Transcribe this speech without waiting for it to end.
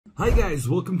Hi guys,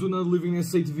 welcome to another Living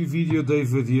SA TV video.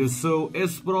 David here. So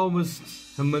as promised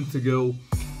a month ago,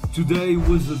 today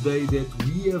was the day that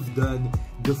we have done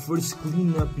the first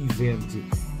cleanup event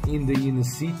in the inner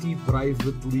city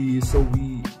privately. So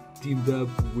we teamed up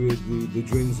with the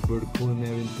Joburg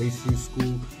Culinary and Pastry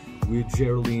School with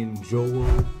Geraldine, Joel,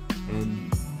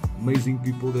 and amazing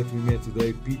people that we met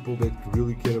today, people that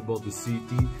really care about the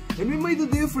city, and we made a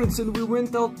difference and we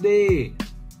went out there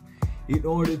in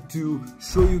order to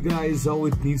show you guys how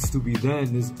it needs to be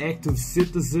done as active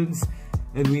citizens,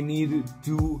 and we need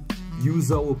to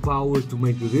use our power to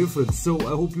make the difference. So I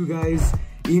hope you guys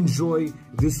enjoy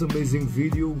this amazing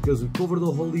video because we cover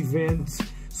the whole event.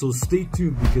 So stay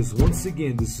tuned because once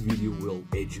again this video will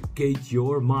educate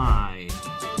your mind.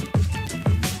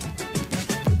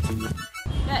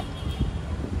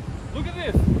 Look at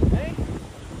this, hey?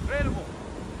 Incredible.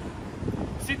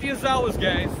 City is ours,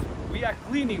 guys. We are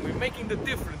cleaning, we're making the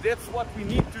difference. That's what we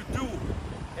need to do.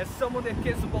 As someone that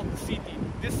cares about the city,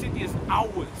 this city is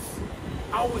ours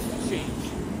to change.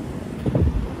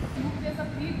 There's a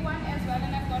big one as well,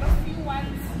 and I've got a few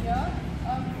ones here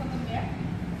for the map.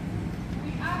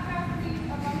 We are covering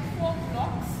about 4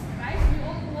 blocks, right? We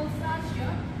all will start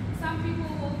here. Some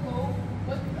people will go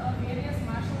with various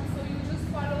marshals, so you just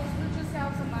follow, split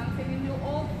yourselves amongst, and then you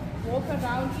all walk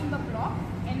around in the block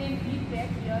and then leave back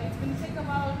here. It's going to take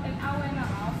about an hour and a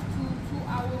half to 2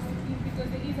 hours to clean because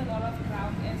there is a lot of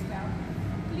ground as well.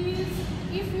 Please,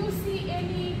 if you see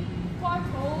any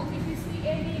potholes, if you see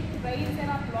any drains that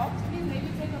are blocked, please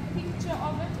maybe take a picture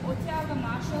of it or tell the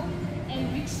marshal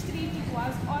and which street it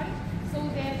was on, so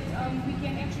that we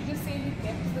can actually just send it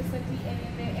back to the city and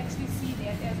then they actually see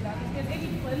that as well. If there's any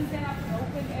bins that are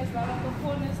broken as well on the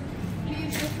corners,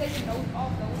 please just take note of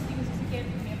those things if you can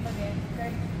remember that.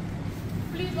 Okay?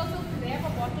 Please also grab a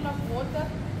bottle of water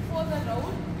for the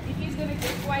road. It is going to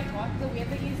get quite hot. The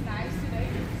weather is nice today.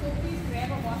 So please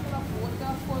grab a bottle of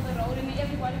water for the road, and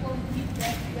everybody will meet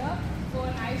back here for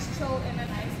a nice chill and a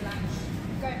nice lunch.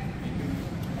 Okay.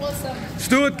 Awesome. Let's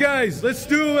do it, guys. Let's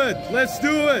do it. Let's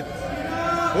do it.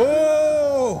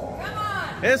 Oh! Come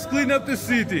on. Let's clean up the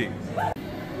city.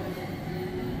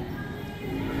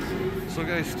 So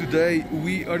guys, today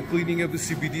we are cleaning up the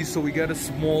CBD. So we got a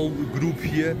small group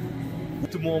here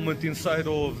at the moment inside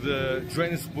of the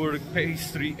Joburg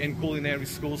Pastry and Culinary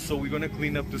School. So we're gonna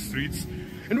clean up the streets,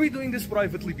 and we're doing this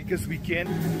privately because we can.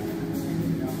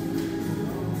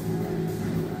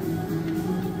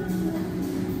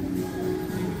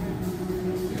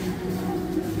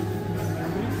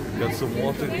 Got some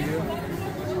water here.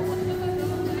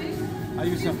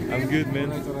 I'm good, man.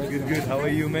 Good. How are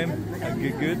you, ma'am? I'm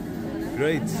good.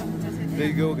 Great. There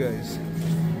you go, guys.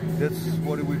 That's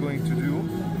what we're going to do.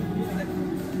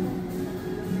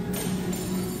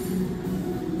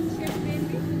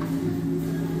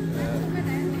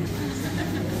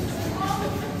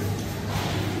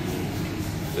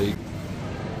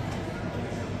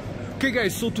 Okay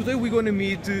guys, so today we're gonna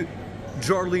meet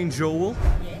Jarlene Joel.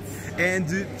 Yes. And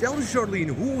tell us, Jarlene,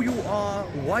 who you are,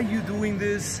 why you doing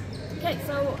this? Okay,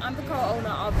 so I'm the co-owner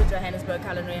of the Joburg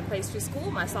Culinary and Pastry School.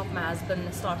 Myself and my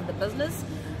husband started the business.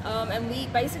 And we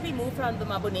basically moved from the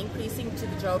Maboneng precinct to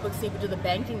the Joburg CBD to the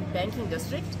banking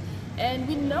district. And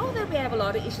we know that we have a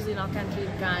lot of issues in our country,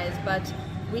 guys, but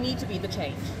we need to be the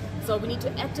change. So we need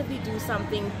to actively do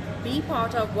something, be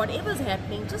part of whatever's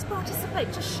happening, just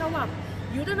participate, just show up.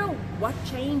 You don't know what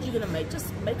change you're going to make.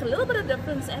 Just make a little bit of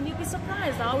difference and you'll be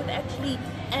surprised how it actually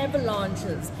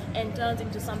avalanches and turns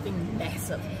into something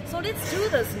massive. So let's do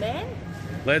this, man.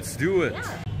 Let's do it.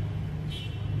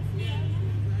 Yeah.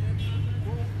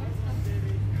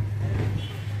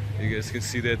 You guys can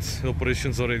see that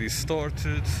operations already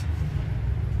started.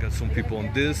 Got some people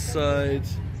on this side.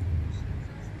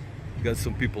 Got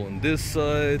some people on this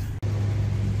side.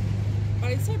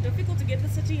 But it's so difficult to get the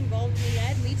city involved. We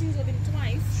had meetings with them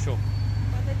twice. Sure.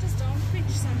 But they just don't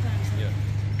pitch sometimes. Yeah.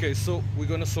 Okay, so we're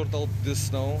gonna sort out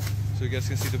this now, so you guys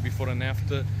can see the before and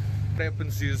after. What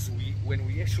happens is when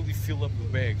we actually fill up the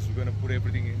bags, we're gonna put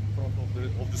everything in front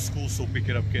of the school so pick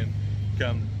it up can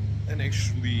come and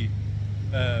actually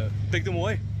take them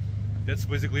away. That's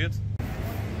basically it.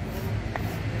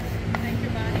 Thank you,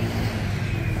 buddy.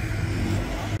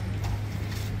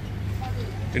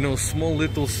 You know, small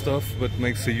little stuff, but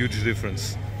makes a huge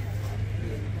difference.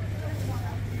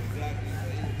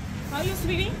 How are you,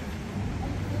 sweetie?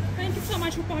 Thank you so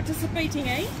much for participating,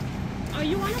 eh? Are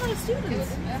you one of our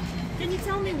students? Can you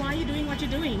tell me why you're doing what you're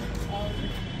doing?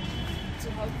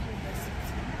 To help university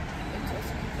and to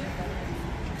also keep the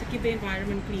environment. To keep the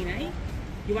environment clean, eh?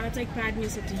 You want to take pride in your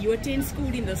city. You attend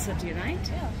school in the city, right?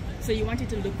 Yeah. So you want it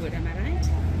to look good, am I right?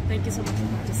 Thank you so much for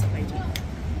participating.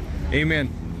 Amen.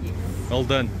 Well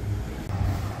done.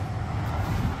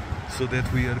 So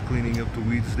that we are cleaning up the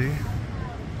weeds there.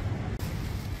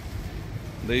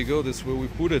 There you go, that's where we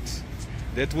put it.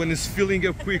 That one is filling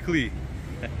up quickly.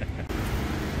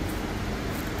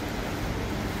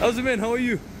 How's it, man? How are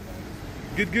you?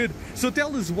 Good, good. So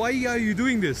tell us, why are you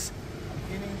doing this?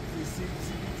 Cleaning the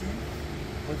CBD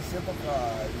for the sake of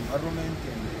environment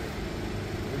and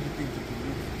everything to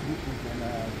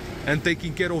And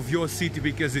taking care of your city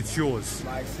because it's yours.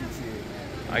 my city.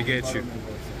 I get you.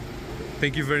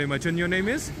 Thank you very much. And your name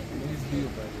is?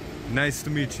 Nice to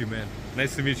meet you, man.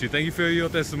 Nice to meet you. Thank you for your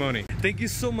testimony. Thank you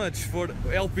so much for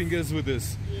helping us with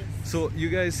this. Yes. So you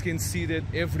guys can see that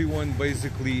everyone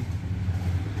basically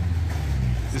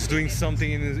is doing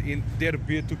something in their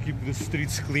bit to keep the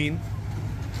streets clean.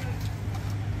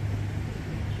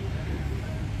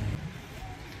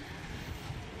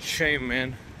 Shame,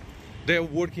 man. They're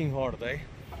working hard, eh?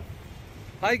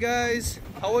 Hi guys,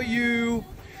 how are you?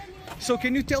 So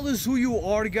can you tell us who you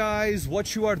are, guys,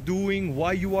 what you are doing,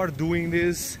 why you are doing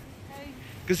this?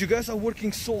 Because you guys are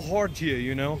working so hard here,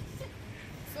 you know?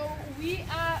 So we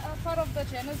are a part of the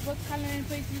Johannesburg Culinary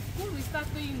Pastry School. We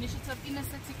started the initiative Inner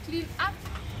City Clean Up,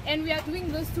 and we are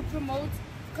doing this to promote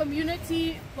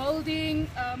community building,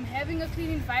 having a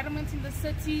clean environment in the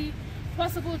city,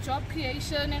 possible job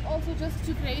creation, and also just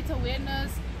to create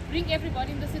awareness, bring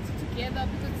everybody in the city together,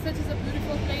 because the city is a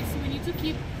beautiful place. We need to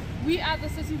keep, we are the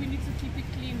city, we need to keep it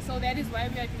clean. So that is why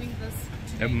we are doing this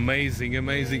today. Amazing,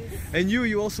 amazing. And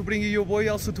you also bringing your boy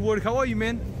also to work. How are you,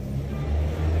 man?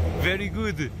 Very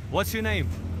good. What's your name?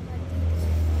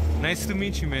 Nice to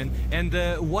meet you, man. And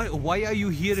why are you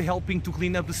here helping to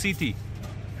clean up the city?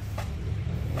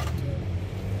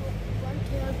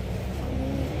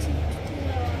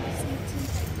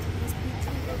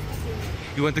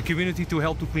 You want the community to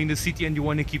help to clean the city, and you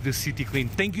want to keep the city clean.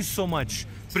 Thank you so much.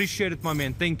 Appreciate it, my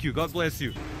man. Thank you. God bless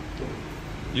you.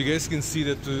 You guys can see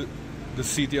that the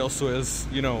city also has,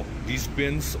 you know, these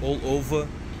bins all over,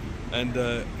 and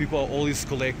people are always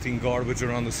collecting garbage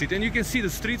around the city. And you can see the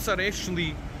streets are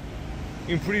actually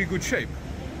in pretty good shape.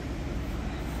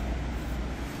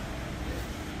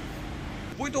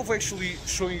 The point of actually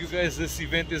showing you guys this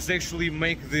event is actually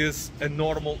make this a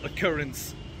normal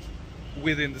occurrence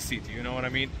within the city, you know what I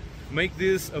mean? Make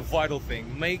this a vital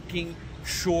thing, making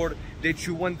sure that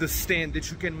you understand that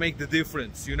you can make the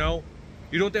difference, you know?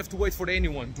 You don't have to wait for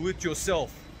anyone, do it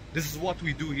yourself. This is what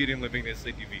we do here in Living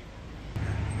SA TV.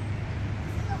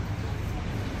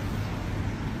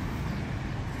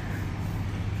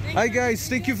 Hi guys,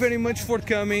 thank you very much for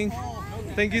coming.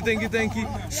 Thank you, thank you, thank you.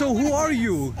 So who are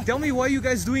you? Tell me why you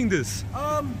guys doing this.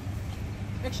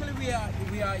 Actually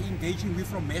we are engaging with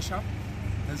from Mesha.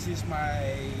 This is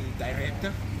my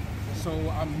director, so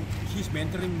he's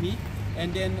mentoring me,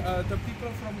 and then the people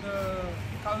from the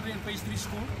Culinary and Pastry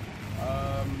School,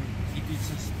 it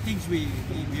is things we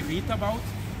read about,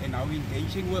 and now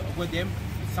engaging with them.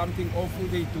 It's something awful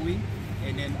they're doing,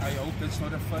 and then I hope that's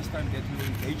not the first time that we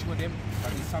engage with them,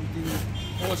 but it's something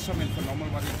awesome and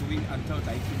phenomenal what they're doing until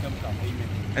thy kingdom come. Amen.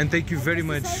 And thank you very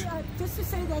much. Just to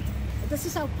say that this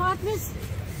is our partners.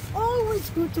 Always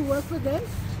good to work with them.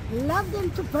 Love them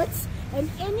to bits, and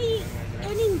any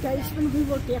engagement we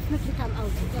will definitely come out.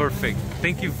 Perfect.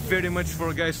 Thank you very much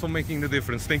for guys for making the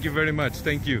difference. Thank you very much.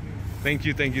 Thank you. Thank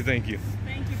you, thank you, thank you.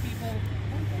 Thank you, people.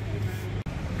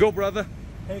 Go, brother.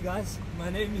 Hey guys, my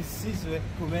name is Sizwe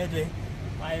Kumede.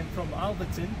 I am from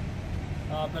Alberton,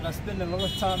 but I spend a lot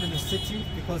of time in the city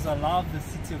because I love the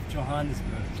city of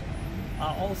Johannesburg.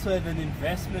 I also have an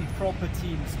investment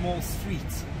property in small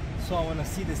streets, so I want to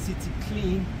see the city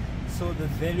clean, so the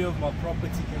value of my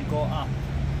property can go up.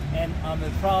 And I'm a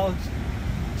proud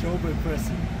Joburg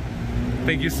person.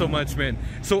 Thank you so much, man.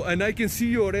 So, and I can see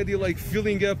you already like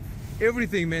filling up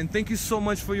everything, man. Thank you so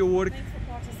much for your work. Thanks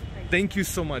for participating. Thank you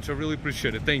so much. I really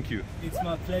appreciate it. Thank you. It's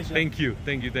my pleasure. Thank you.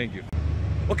 Thank you. Thank you.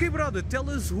 Okay, brother, tell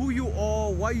us who you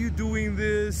are, why you doing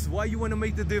this, why you want to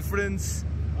make the difference.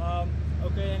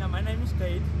 Okay, and my name is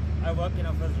Kate. I work in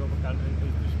a first Joburg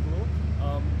Culinary School.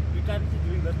 We're currently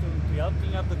doing this to help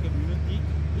clean up the community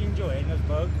in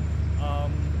Johannesburg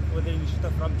with the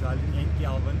initiative from Charlie and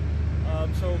Calvin.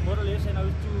 So more or less, to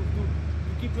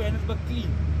keep Johannesburg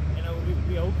clean. And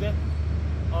we hope that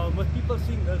with people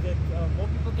seeing this, that more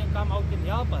people can come out and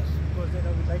help us, because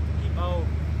we'd like to keep our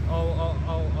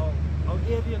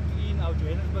area clean, our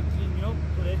Johannesburg clean, you know,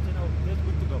 so that's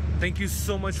good to go. Thank you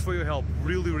so much for your help.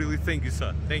 Really, really thank you,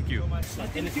 sir. Thank you.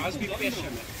 And it must be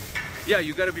passionate. Yeah,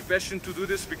 you gotta be passionate to do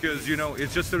this, because you know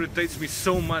it just irritates me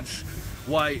so much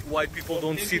why people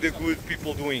don't see the good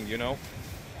people doing, you know.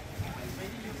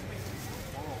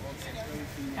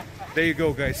 There you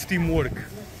go, guys. Teamwork.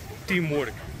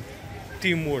 Teamwork.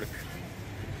 Teamwork.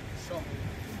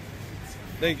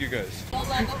 Thank you, guys.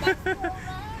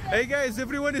 Hey, guys,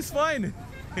 everyone is fine.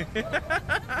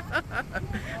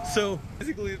 So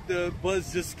basically the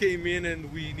bus just came in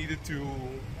and we needed to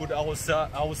put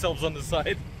ourselves on the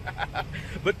side.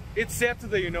 But it's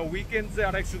Saturday, you know, weekends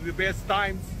are actually the best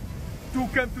times to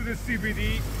come to the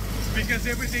CBD because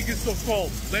everything is so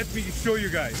cold. Let me show you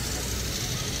guys.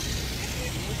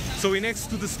 So we're next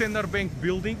to the Standard Bank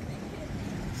building.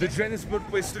 The Johannesburg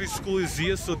Pastry School is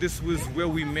here, so this was where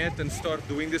we met and started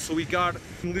doing this. So we got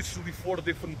literally 4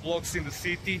 different blocks in the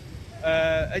city.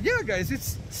 And yeah, guys,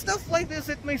 it's stuff like this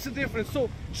that makes a difference.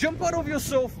 So jump out of your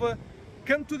sofa,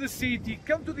 come to the city,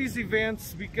 come to these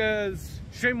events, because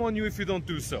shame on you if you don't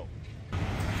do so.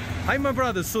 Hi, my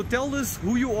brother. So tell us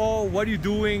who you are, what you're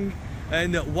doing,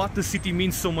 and what the city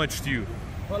means so much to you.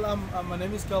 Well, my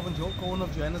name is Calvin Joel, co-owner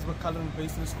of Johannesburg Culinary and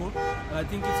Pastry School, and I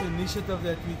think it's an initiative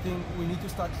that we think we need to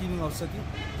start cleaning our city,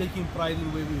 taking pride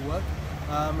in where we work,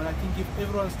 and I think if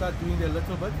everyone starts doing their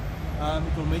little bit,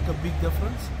 it will make a big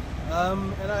difference.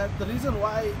 The reason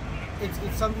why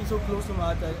it's something so close to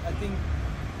my heart, I think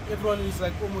everyone is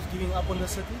like almost giving up on the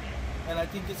city, and I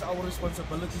think it's our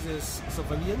responsibilities as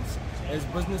civilians, as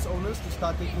business owners, to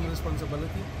start taking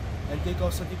responsibility and take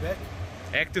our city back.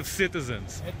 Active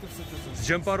citizens. Active citizens.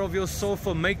 Jump out of your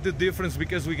sofa, make the difference,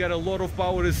 because we got a lot of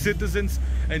power as citizens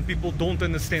and people don't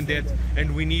understand that,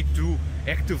 and we need to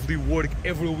actively work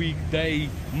every week, day,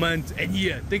 month and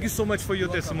year. Thank you so much for your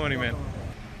testimony, man.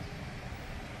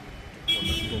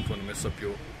 Don't want to mess up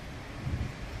your...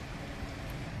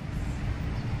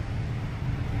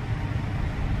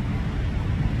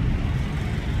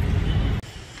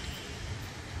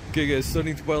 Okay, guys,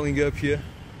 starting to piling up here.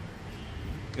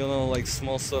 You know, like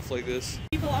small stuff like this.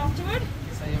 People afterward?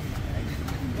 Yes, I am.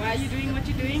 Why are you doing what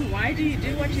you're doing? Why do you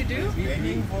do what you do?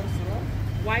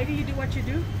 Why do you do what you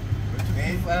do? To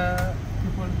give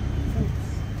people food.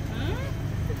 Huh?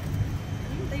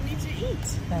 They need to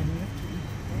eat.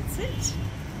 That's it.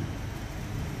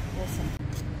 Awesome.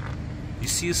 You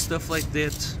see stuff like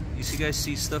that, you see guys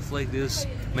see stuff like this,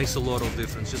 makes a lot of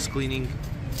difference. Just cleaning.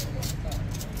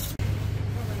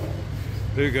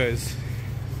 There you guys.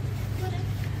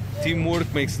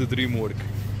 Teamwork makes the dream work.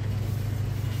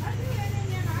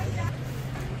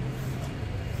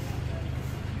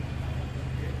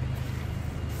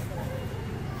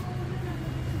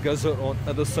 You guys are on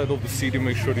the other side of the city,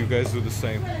 make sure you guys do the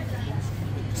same.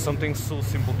 Something so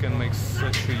simple can make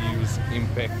such a huge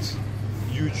impact.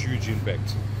 Huge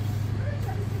impact.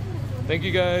 Thank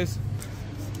you, guys.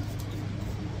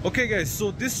 Okay, guys, so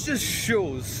this just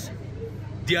shows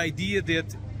the idea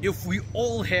that if we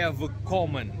all have a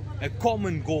common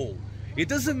goal, it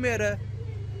doesn't matter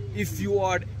if you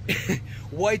are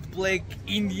white, black,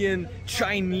 Indian,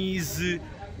 Chinese,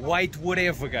 white,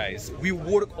 whatever, guys. We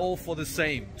work all for the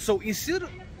same. So instead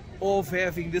of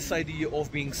having this idea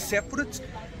of being separate,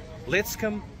 let's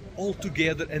come all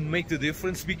together and make the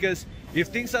difference, because if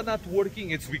things are not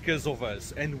working, it's because of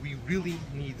us, and we really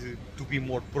need to be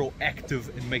more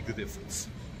proactive and make the difference.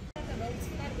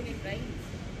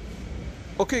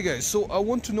 Okay, guys, so I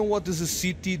want to know, what is the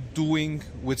city doing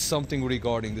with something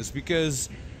regarding this, because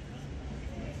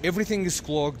everything is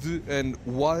clogged, and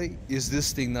why is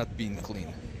this thing not being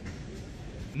clean?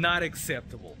 Not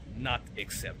acceptable. Not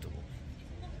acceptable.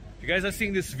 If you guys are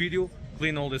seeing this video,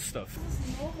 clean all this stuff. This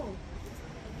is normal.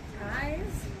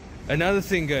 Guys. Another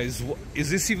thing, guys, is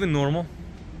this even normal?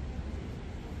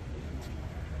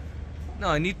 No,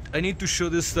 I need to show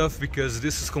this stuff, because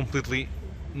this is completely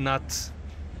not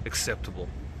acceptable.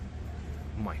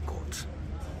 My God.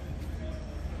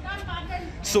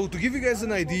 So to give you guys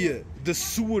an idea, the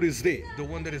sewer is there, the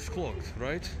one that is clogged,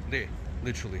 right? There,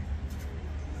 literally.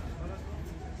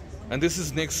 And this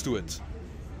is next to it.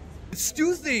 It's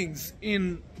 2 things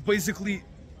in basically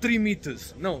 3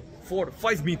 meters. No, 4,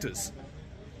 5 meters.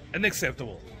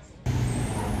 Unacceptable.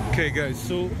 Okay, guys,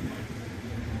 so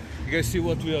you guys see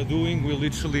what we are doing? We're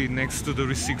literally next to the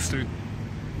Re-60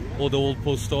 or the old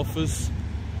post office.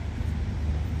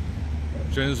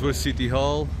 Johannesburg City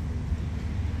Hall.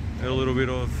 A little bit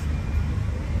of,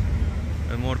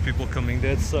 and more people coming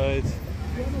that side.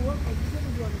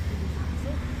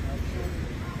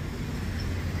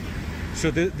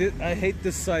 So I hate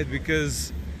this side,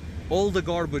 because all the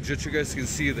garbage that you guys can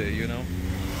see there, you know,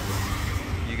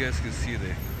 you guys can see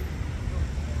there.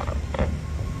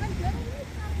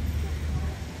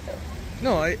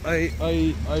 No,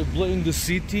 I blame the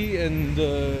city and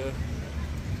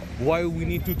why we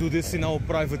need to do this in our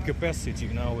private capacity.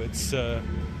 You know, it's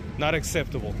not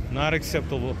acceptable. Not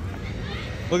acceptable.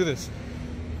 Look at this.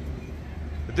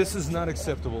 This is not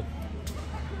acceptable.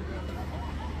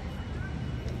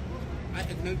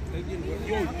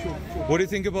 What do you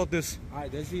think about this?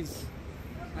 This is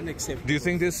unacceptable. Do you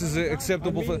think this is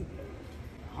acceptable? I mean,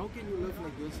 how can you live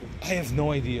like this? I have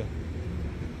no idea.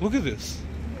 Look at this.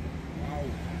 Wow.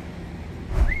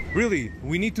 Really,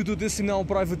 we need to do this in our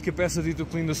private capacity to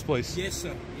clean this place. Yes,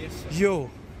 sir. Yes, sir. Yo.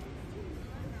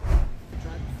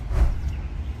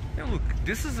 Now look,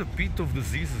 this is a pit of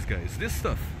diseases, guys. This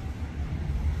stuff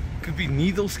could be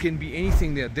needles, can be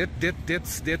anything there.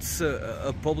 That's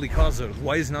a public hazard.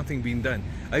 Why is nothing being done?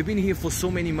 I've been here for so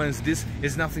many months. This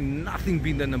is nothing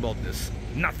being done about this.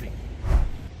 Nothing.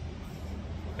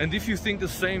 And if you think the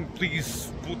same,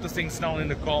 please put the things down in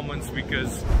the comments,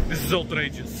 because this is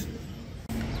outrageous.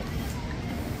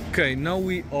 Okay, now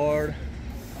we are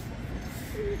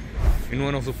in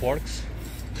one of the parks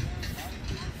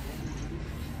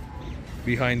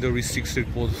behind the restricted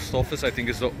post office. I think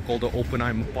it's called the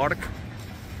Oppenheimer Park.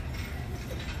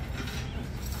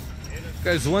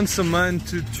 Guys, once a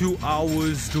month, 2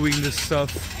 hours doing this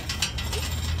stuff.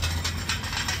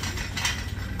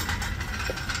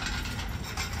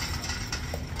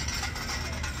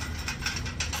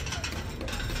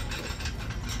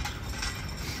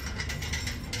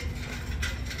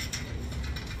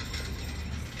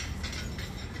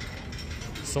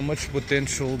 So much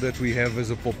potential that we have as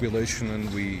a population,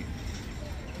 and we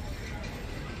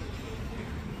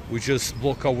just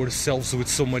block ourselves with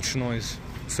so much noise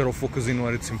instead of focusing on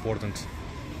what's important.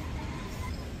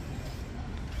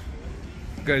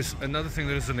 Guys, another thing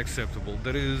that is unacceptable,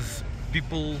 there is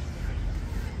people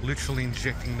literally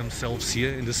injecting themselves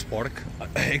here in this park.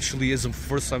 Actually, it's the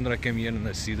first time that I came here and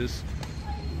I see this.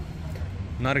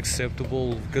 Not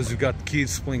acceptable, because you got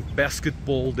kids playing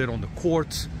basketball there on the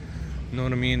court. You know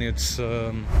what I mean? It's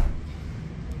of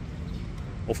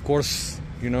course,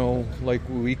 you know, like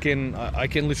I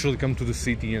can literally come to the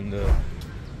city and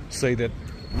say that,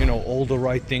 you know, all the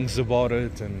right things about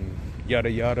it and yada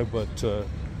yada, but the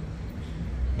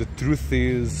truth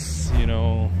is, you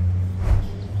know,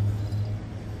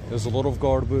 there's a lot of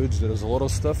garbage, there's a lot of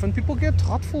stuff, and people get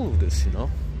thoughtful of this, you know.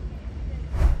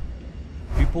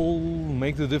 People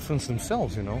make the difference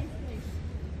themselves, you know.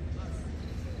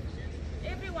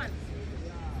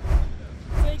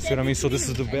 See what I mean? So this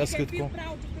is the basketball. Feel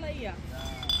proud to play here.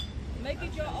 Make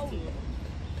it your own.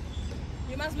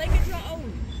 You must make it your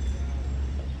own.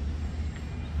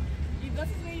 If this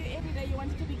is where you every day, you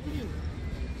want it to be clean.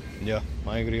 Yeah,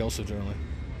 I agree also, generally.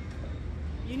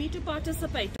 You need to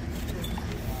participate.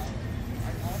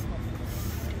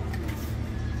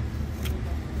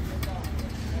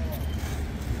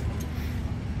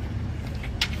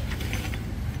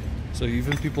 So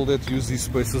even people that use these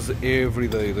spaces every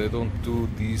day, they don't do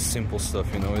these simple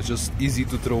stuff, you know, it's just easy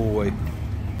to throw away. You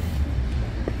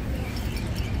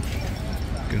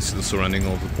can see the surrounding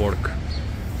of the park.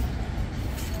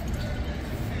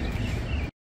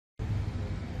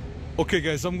 Okay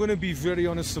guys, I'm gonna be very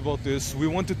honest about this. We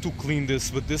wanted to clean this,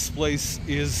 but this place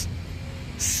is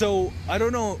so, I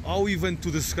don't know how even to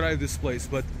describe this place,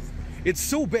 but it's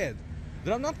so bad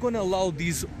that I'm not gonna allow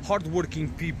these hardworking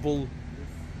people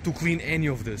to clean any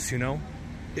of this, you know.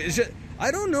 It's just,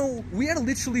 I don't know, we are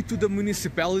literally to the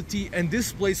municipality and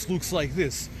this place looks like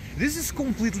this. This is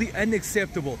completely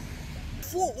unacceptable.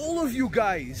 For all of you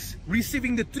guys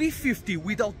receiving the 350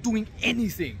 without doing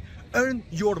anything, earn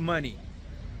your money.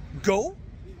 Go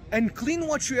and clean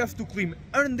what you have to clean,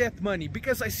 earn that money,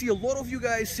 because I see a lot of you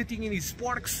guys sitting in these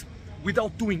parks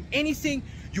without doing anything.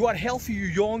 You are healthy,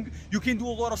 you're young, you can do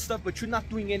a lot of stuff, but you're not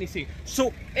doing anything.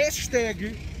 So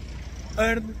hashtag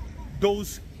earn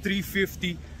those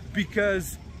 350,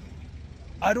 because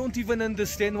I don't even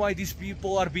understand why these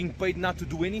people are being paid not to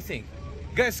do anything.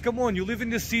 Guys, come on, you live in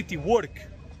the city, work.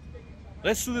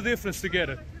 Let's do the difference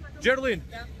together. Geraldine,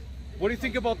 yeah. What do you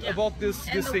think about this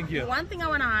thing here? One thing I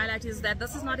want to highlight is that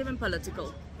this is not even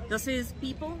political. This is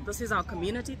people, this is our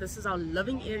community, this is our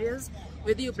living areas.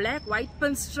 Whether you're black, white,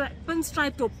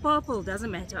 pinstriped or purple, doesn't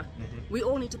matter. We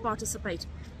all need to participate.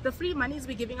 The free monies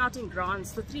we're giving out in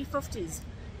grants, the 350s.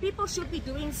 People should be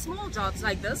doing small jobs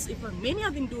like this. If many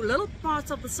of them do little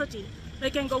parts of the city, they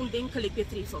can go and then collect their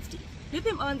 350. Let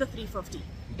them earn the 350.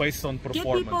 Based on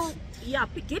performance.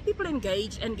 Get people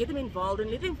engaged and get them involved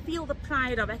and let them feel the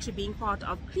pride of actually being part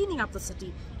of cleaning up the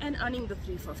city and earning the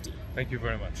 350. Thank you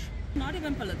very much. Not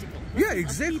even political. Yeah,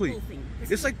 exactly.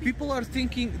 It's like people are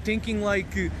thinking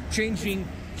like changing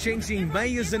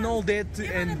mayors and all that,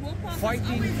 and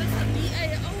fighting. Oh, is this a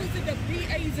DA? Oh, is it a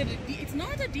PA? Is it a D? It's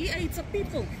not a DA, it's a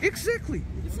people. Exactly.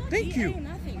 It's not Thank DA, you.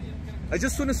 Nothing. I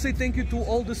just want to say thank you to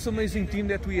all this amazing team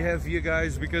that we have here,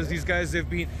 guys, because these guys have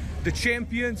been the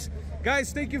champions.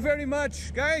 Guys, thank you very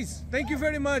much. Guys, thank you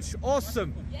very much.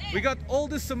 Awesome. We got all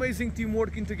this amazing team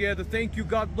working together. Thank you.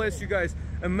 God bless you guys.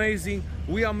 Amazing.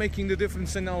 We are making the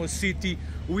difference in our city.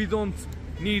 We don't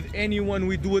need anyone.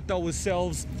 We do it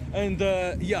ourselves. And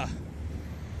yeah,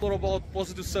 a lot about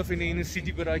positive stuff in the inner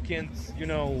city, but I can't, you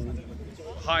know,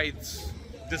 hide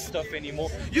this stuff anymore.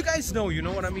 You guys know, you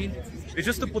know what I mean? It's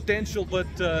just the potential,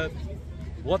 but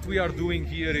what we are doing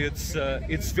here,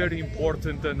 it's very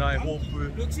important, and I hope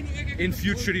in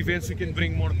future events we can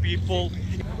bring more people.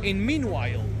 And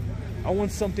meanwhile, I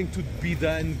want something to be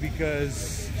done,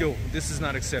 because yo, this is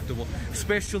not acceptable,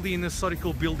 especially in a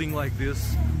historical building like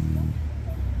this.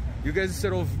 You guys,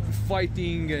 instead of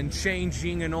fighting and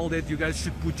changing and all that, you guys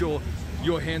should put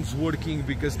your hands working,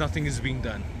 because nothing is being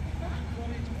done.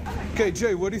 Okay,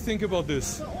 Jay, what do you think about this?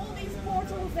 So all these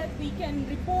portals that we can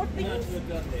report things,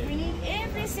 we need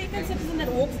every second citizen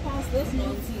that walks past this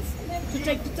nonsense to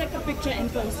take a picture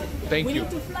and post it. Thank you. We need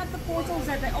to flood the portals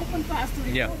that they open for us to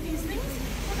report these things,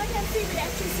 so they can see we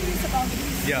actually serious about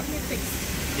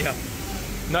these Yeah.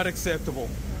 Not acceptable.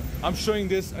 I'm showing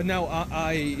this now.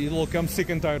 Look, I'm sick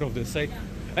and tired of this.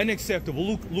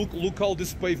 Unacceptable. Look how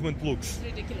this pavement looks. It's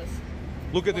ridiculous.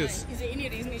 Look at this. Is there any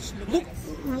reason it should look Look, like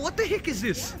this? what the heck is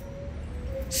this?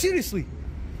 Seriously,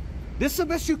 this is the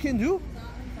best you can do?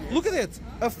 Look at it,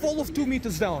 a fall of 2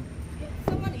 meters down.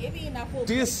 Someone heavy enough for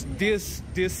This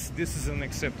is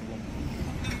unacceptable.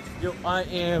 Yo, I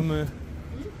am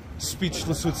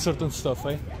speechless with certain stuff,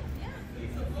 eh?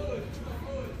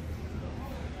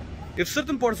 If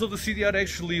certain parts of the city are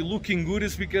actually looking good,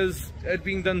 it's because it's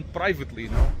being done privately, you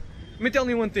know? Let me tell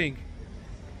you one thing.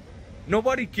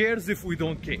 Nobody cares if we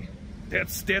don't care.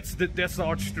 That's the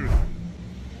arch truth.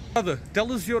 Brother,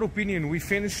 tell us your opinion. We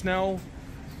finished now.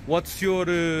 What's your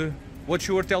what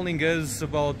you were telling us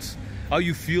about how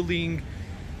you feeling?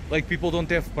 Like people don't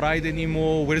have pride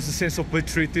anymore. Where is the sense of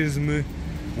patriotism?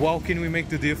 How can we make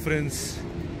the difference?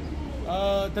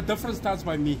 The difference starts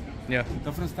by me. Yeah.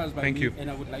 The difference starts by Thank me. you. And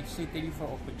I would like to say thank you for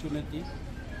the opportunity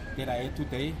that I had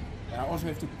today. And I also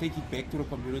have to take it back to the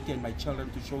community and my children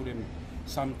to show them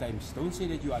sometimes. Don't say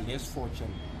that you are less fortunate,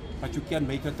 but you can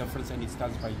make a difference, and it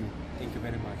starts by you. Thank you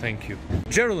very much. Thank you.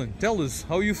 Geraldine, tell us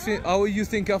how you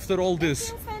think after all this.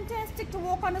 It feels fantastic to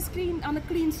walk on a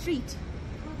clean street.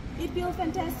 It feels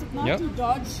fantastic not to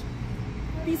dodge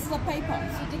pieces of paper.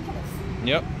 It's ridiculous.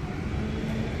 Yep.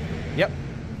 Yep.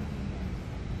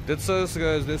 That's us,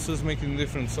 guys. This is making a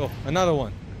difference. Oh, another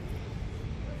one.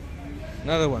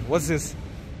 Another one. What's this?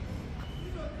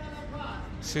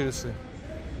 Seriously.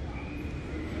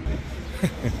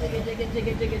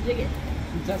 Jig it.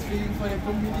 Just feeling for the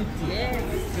community. Yes.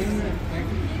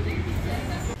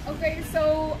 Okay,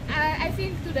 so I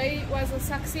think today was a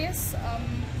success.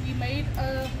 We made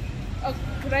a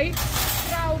great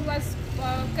crowd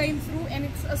came through, and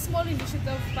it's a small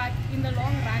initiative, but in the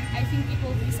long run, I think it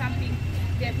will be something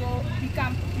that will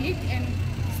become big and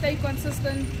stay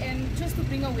consistent, and just to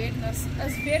bring awareness. A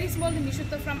very small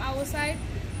initiative from our side,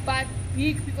 but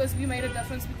big because we made a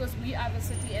difference, because we are the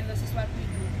city and this is what we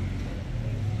do.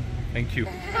 Thank you.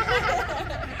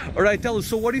 All right, tell us,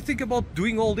 so what do you think about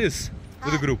doing all this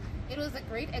with the group? It was a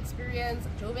great experience.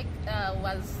 Joburg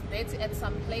was dirty at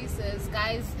some places.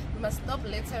 Guys, we must stop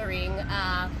littering.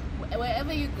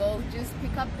 Wherever you go, just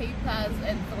pick up papers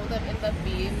and throw them in the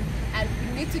bin. And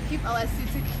we need to keep our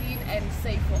city clean and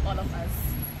safe for all of us.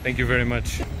 Thank you very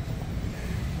much.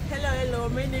 Hello,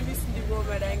 my name is Ndibo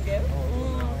Marange.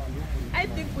 I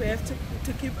think we have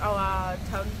to keep our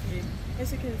town clean.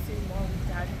 As you can see now,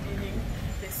 we are cleaning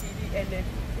the city, and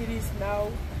it is now,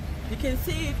 you can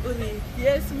see it, Uri.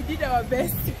 Yes, we did our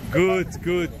best.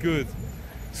 Good.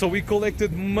 So we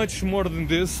collected much more than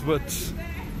this, but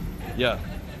yeah,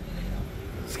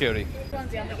 scary.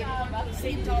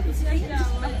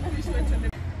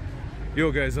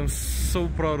 Yo guys, I'm so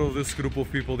proud of this group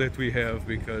of people that we have,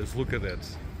 because look at that.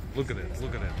 Look at that.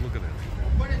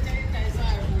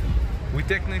 We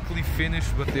technically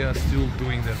finished, but they are still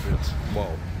doing their bit.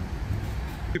 Wow.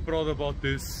 Really proud about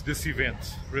this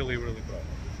event. Really proud.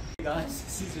 Hey guys,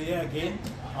 this is Leah again.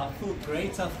 I feel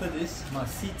great after this. My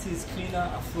city is cleaner.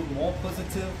 I feel more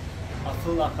positive. I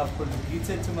feel like I've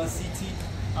contributed to my city.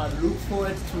 I look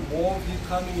forward to more of you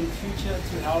coming in future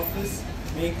to help us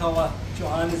make our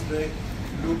Johannesburg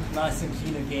look nice and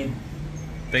clean again.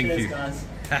 Thank Cheers, you.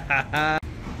 Guys.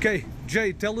 Okay,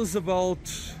 Jay, tell us about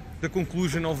the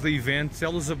conclusion of the event.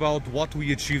 Tell us about what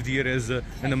we achieved here as an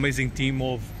amazing team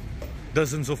of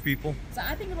dozens of people. So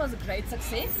I think it was a great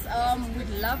success. We'd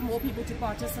love more people to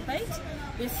participate.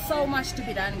 There's so much to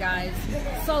be done, guys.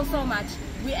 So much.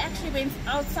 We actually went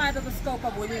outside of the scope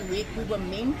of where we were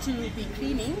meant to be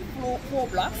cleaning 4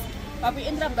 blocks. But we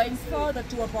ended up going further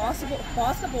to a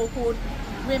basketball court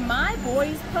where my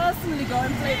boys personally go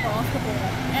and play basketball.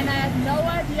 And I had no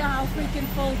idea how freaking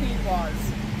filthy it was.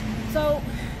 So,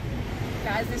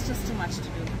 guys, there's just too much to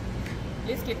do.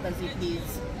 Let's get busy,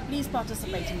 please. Please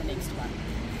participate in the next one.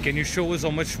 Can you show us how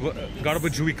much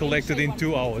garbage we collected in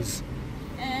 2 hours?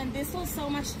 And there's still so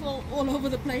much still all over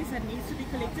the place that needs to be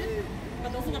collected.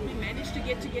 But also what we managed to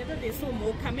get together, there's still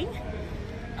more coming.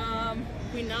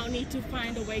 We now need to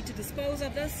find a way to dispose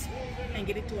of this and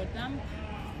get it to a dump.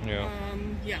 Yeah.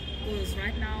 Yeah, because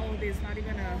right now there's not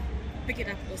even a pick it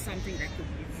up or something that could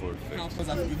be helpful. Because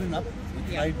I've given up,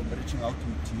 we tried reaching out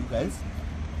to you guys.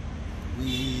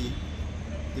 We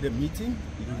did a meeting,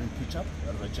 we didn't pitch up,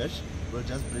 Rajesh. We'll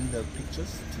just bring the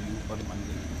pictures to you on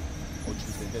Monday or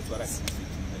Tuesday. That's what I can say to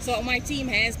you guys. So my team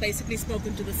has basically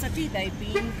spoken to the city. They've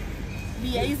been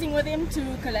liaising with them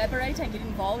to collaborate and get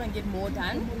involved and get more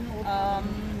done.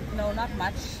 No, not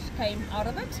much came out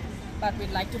of it, but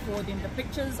we'd like to forward them the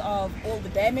pictures of all the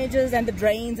damages and the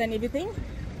drains and everything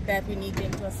that we need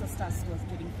them to assist us with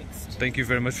getting fixed. Thank you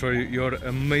very much for your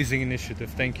amazing initiative.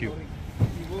 Thank you.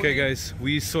 Okay guys,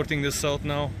 we're sorting this out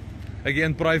now,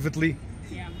 again privately.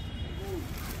 Yeah.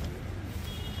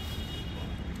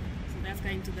 So that's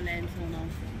going to the landfill now.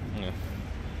 Yeah.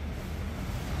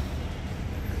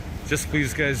 Just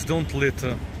please guys, don't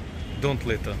litter. Don't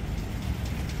litter.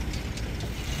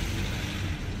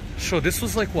 Sure, this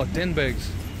was like what, 10 bags?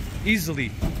 Easily.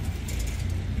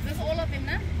 Is this all of them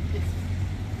now?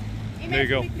 There you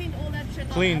go. We cleaned all that shit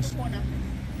Cleaned. out of the corner.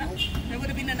 There would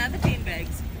have been another 10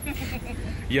 bags.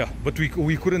 Yeah, but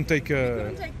we couldn't take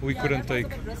we couldn't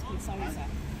take. Sorry,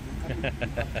 sir.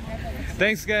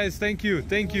 Thanks guys, thank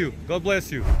you, God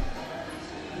bless you.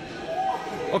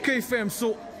 Okay fam,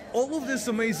 so all of these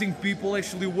amazing people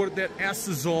actually worked their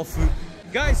asses off.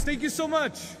 Guys, thank you so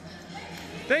much.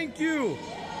 Thank you.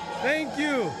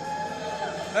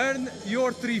 Earn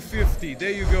your 350.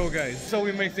 There you go guys. So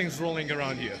we make things rolling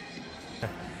around here.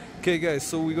 Okay guys,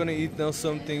 so we're gonna eat now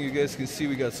something. You guys can see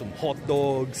we got some hot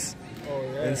dogs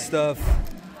and stuff.